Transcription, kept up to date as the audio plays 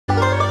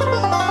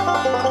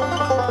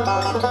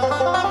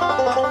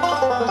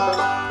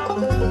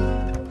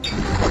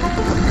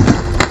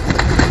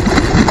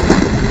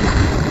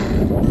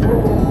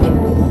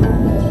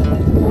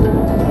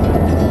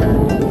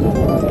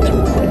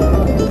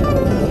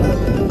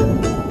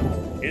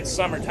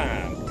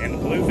summertime and the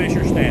bluefish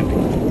are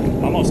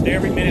standing. Almost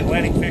every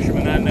mid-Atlantic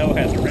fisherman I know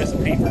has a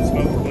recipe for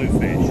smoked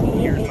bluefish.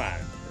 Here's mine.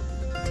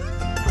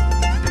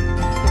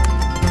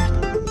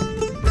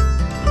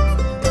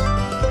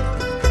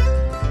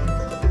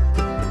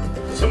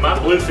 So my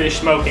bluefish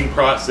smoking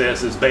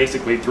process is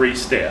basically 3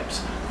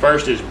 steps.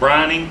 First is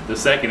brining, the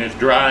second is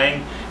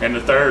drying, and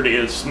the third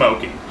is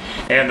smoking.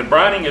 And the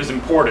brining is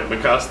important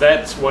because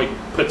that's what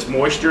puts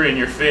moisture in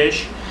your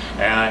fish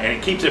and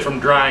it keeps it from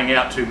drying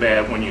out too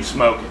bad when you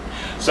smoke it.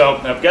 So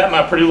I've got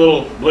my pretty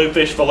little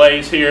bluefish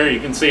fillets here. You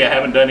can see I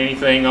haven't done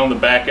anything on the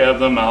back of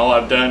them. All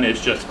I've done is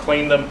just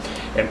cleaned them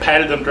and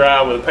patted them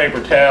dry with a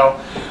paper towel,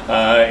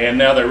 and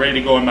now they're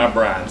ready to go in my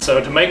brine.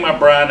 So to make my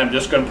brine, I'm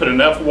just going to put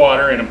enough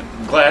water in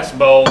a glass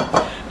bowl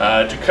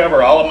to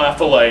cover all of my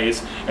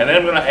fillets, and then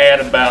I'm going to add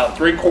about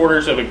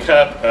 3/4 of a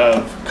cup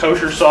of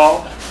kosher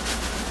salt.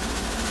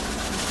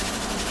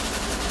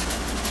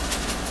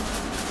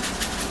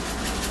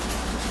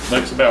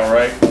 Looks about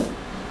right.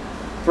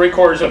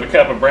 3/4 of a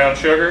cup of brown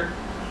sugar.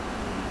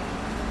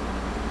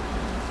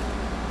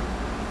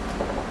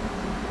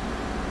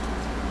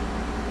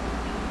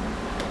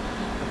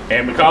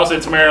 And because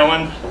it's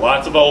Maryland,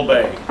 lots of Old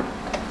Bay.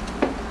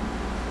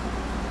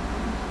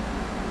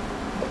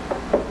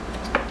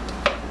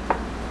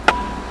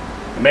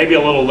 Maybe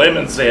a little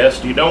lemon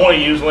zest. You don't want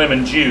to use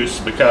lemon juice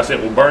because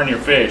it will burn your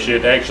fish.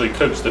 It actually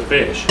cooks the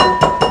fish. You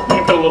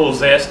can put a little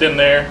zest in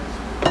there.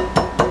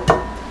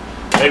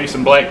 Maybe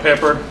some black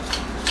pepper.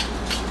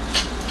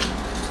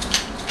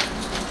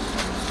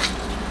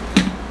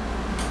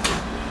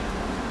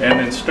 And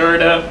then stir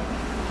it up.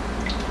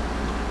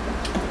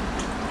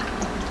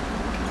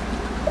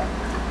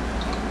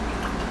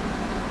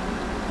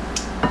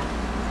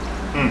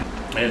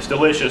 And it's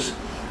delicious.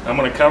 I'm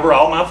going to cover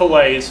all my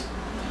fillets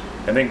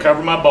and then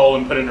cover my bowl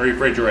and put it in the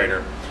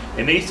refrigerator.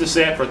 It needs to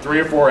set for 3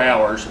 or 4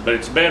 hours, but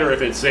it's better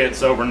if it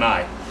sits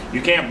overnight.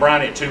 You can't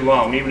brine it too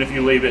long. Even if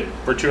you leave it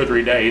for 2 or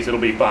 3 days, it'll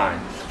be fine.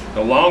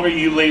 The longer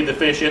you leave the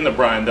fish in the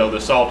brine, though, the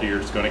saltier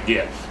it's going to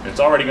get. It's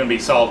already going to be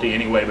salty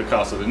anyway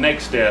because of the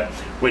next step,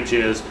 which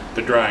is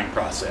the drying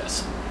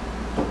process.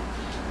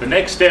 The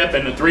next step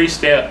in the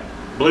 3-step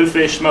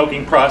bluefish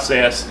smoking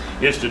process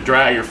is to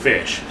dry your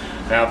fish.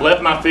 Now, I've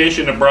left my fish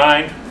in the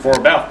brine for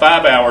about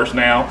 5 hours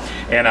now,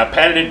 and I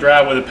patted it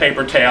dry with a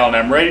paper towel, and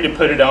I'm ready to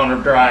put it on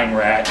a drying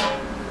rack,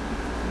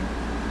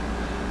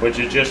 which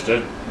is just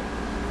a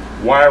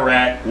wire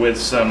rack with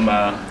some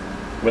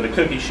with a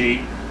cookie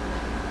sheet.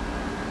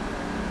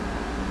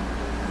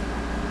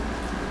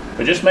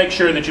 But just make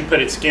sure that you put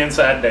it skin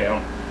side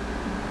down,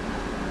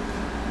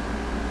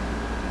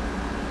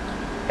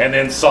 and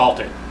then salt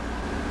it.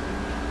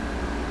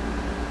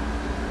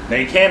 Now,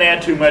 you can't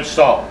add too much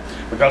salt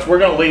because we're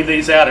going to leave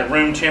these out at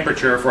room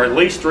temperature for at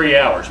least 3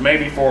 hours,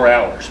 maybe 4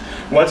 hours.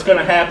 What's going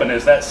to happen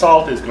is that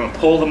salt is going to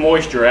pull the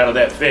moisture out of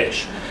that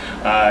fish,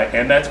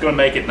 and that's going to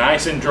make it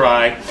nice and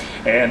dry,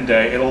 and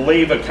it'll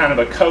leave a kind of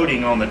a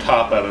coating on the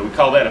top of it. We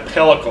call that a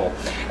pellicle,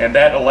 and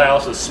that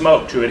allows the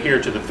smoke to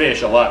adhere to the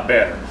fish a lot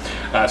better.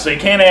 So you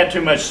can't add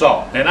too much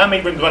salt. And I'm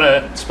even going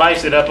to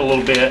spice it up a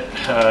little bit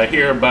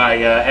here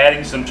by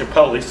adding some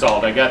chipotle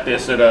salt. I got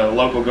this at a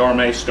local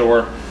gourmet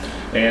store,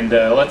 and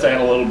let's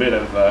add a little bit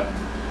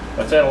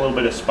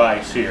of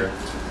spice here.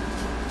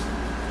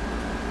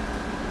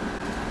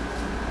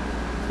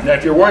 Now,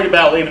 if you're worried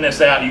about leaving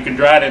this out, you can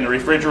dry it in the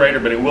refrigerator,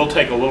 but it will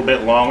take a little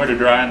bit longer to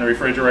dry in the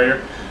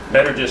refrigerator.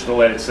 Better just to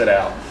let it sit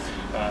out.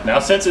 Now,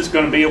 since it's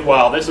going to be a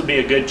while, this will be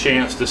a good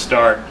chance to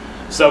start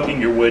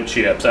soaking your wood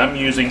chips. I'm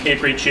using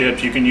hickory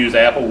chips. You can use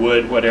apple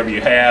wood, whatever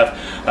you have,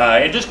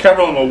 and just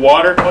cover them with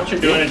water. What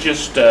you're doing is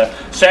just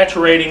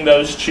saturating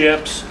those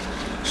chips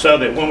so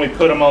that when we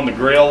put them on the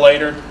grill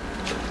later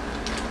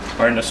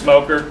or in the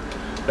smoker,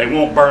 they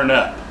won't burn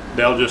up.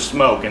 They'll just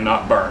smoke and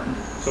not burn.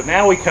 So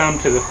now we come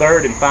to the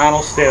 3rd and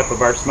final step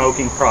of our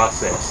smoking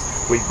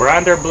process. We've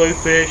brined our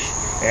bluefish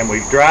and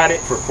we've dried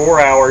it for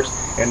 4 hours,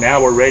 and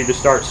now we're ready to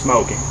start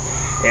smoking.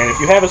 And if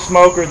you have a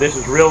smoker, this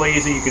is real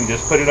easy. You can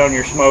just put it on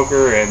your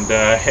smoker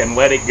and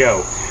let it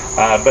go.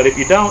 But if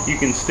you don't, you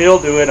can still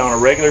do it on a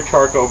regular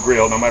charcoal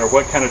grill, no matter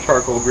what kind of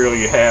charcoal grill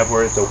you have,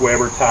 whether it's a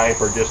Weber type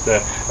or just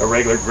a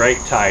regular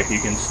grate type. You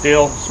can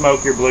still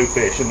smoke your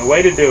bluefish. And the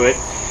way to do it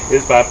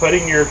is by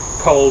putting your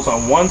coals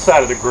on one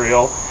side of the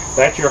grill,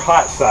 that's your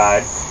hot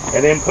side,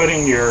 and then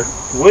putting your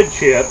wood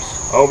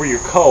chips over your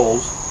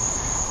coals,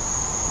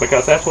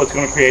 because that's what's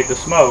going to create the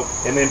smoke,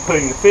 and then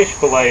putting the fish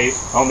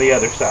fillets on the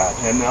other side.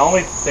 And the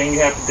only thing you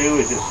have to do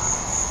is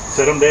just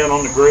set them down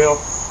on the grill.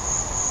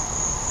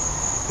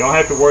 You don't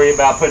have to worry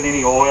about putting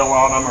any oil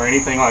on them or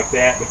anything like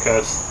that,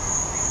 because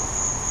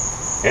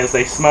as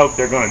they smoke,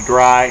 they're going to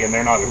dry and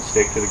they're not going to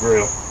stick to the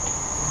grill.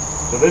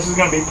 So this is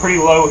going to be pretty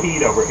low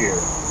heat over here.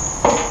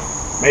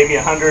 Maybe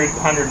 100,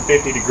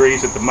 150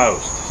 degrees at the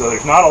most. So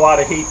there's not a lot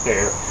of heat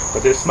there,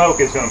 but this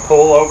smoke is going to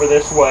pull over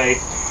this way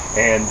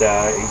and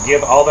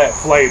give all that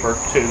flavor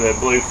to the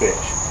bluefish.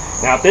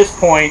 Now at this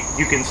point,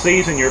 you can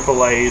season your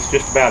fillets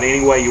just about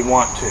any way you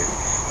want to.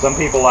 Some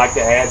people like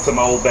to add some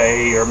Old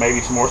Bay or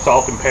maybe some more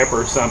salt and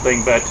pepper or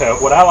something, but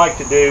what I like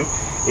to do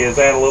is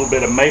add a little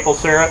bit of maple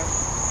syrup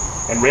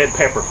and red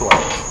pepper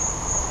flakes.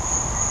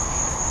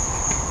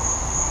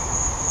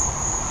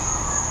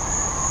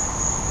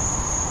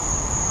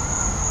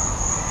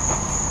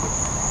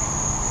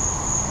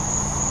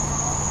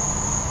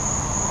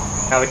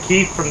 Now the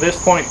key from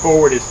this point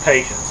forward is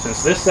patience.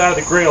 Since this side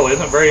of the grill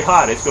isn't very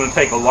hot, it's going to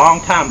take a long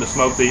time to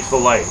smoke these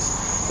fillets.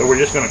 So we're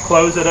just going to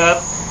close it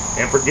up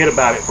and forget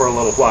about it for a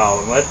little while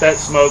and let that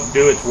smoke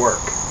do its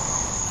work.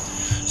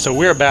 So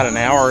we're about an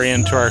hour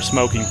into our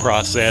smoking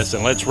process,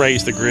 and let's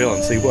raise the grill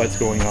and see what's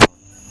going on.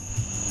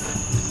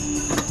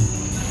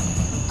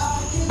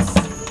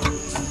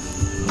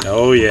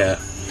 Oh yeah.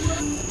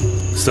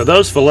 So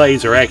those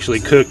fillets are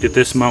actually cooked at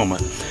this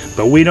moment,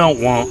 but we don't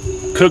want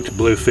cooked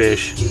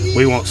bluefish,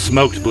 we want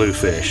smoked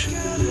bluefish.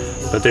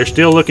 But they're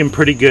still looking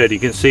pretty good. You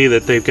can see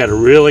that they've got a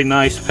really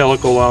nice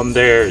pellicle on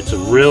there. It's a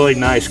really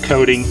nice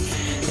coating,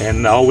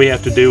 and all we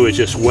have to do is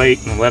just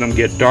wait and let them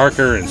get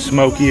darker and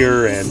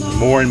smokier and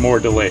more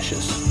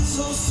delicious.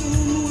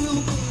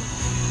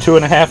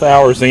 2.5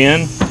 hours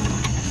in,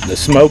 the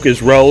smoke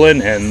is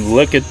rolling, and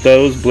look at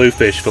those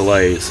bluefish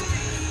fillets.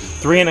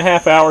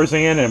 3.5 hours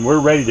in, and we're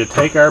ready to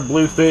take our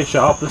bluefish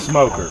off the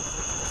smoker.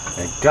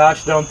 And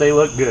gosh, don't they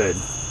look good.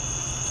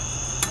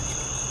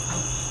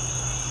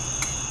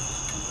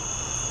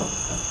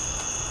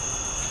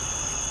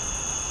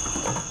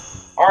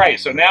 Alright,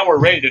 so now we're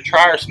ready to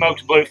try our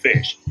smoked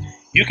bluefish.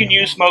 You can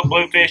use smoked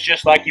bluefish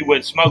just like you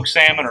would smoked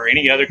salmon or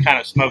any other kind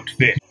of smoked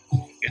fish.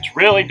 It's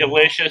really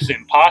delicious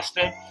in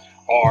pasta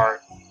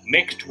or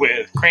mixed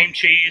with cream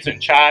cheese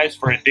and chives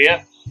for a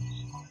dip.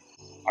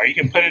 Or you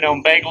can put it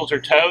on bagels or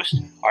toast,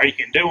 or you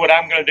can do what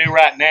I'm going to do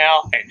right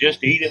now and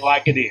just eat it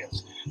like it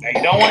is. Now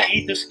you don't want to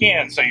eat the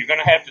skin, so you're going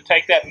to have to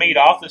take that meat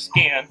off the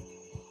skin.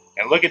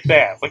 And look at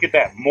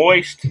that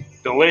moist,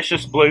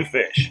 delicious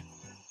bluefish.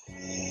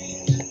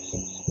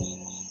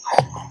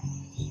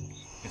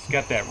 It's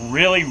got that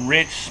really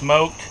rich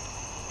smoked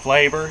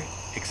flavor,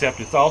 except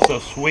it's also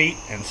sweet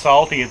and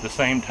salty at the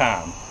same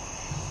time.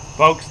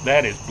 Folks,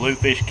 that is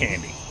bluefish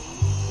candy.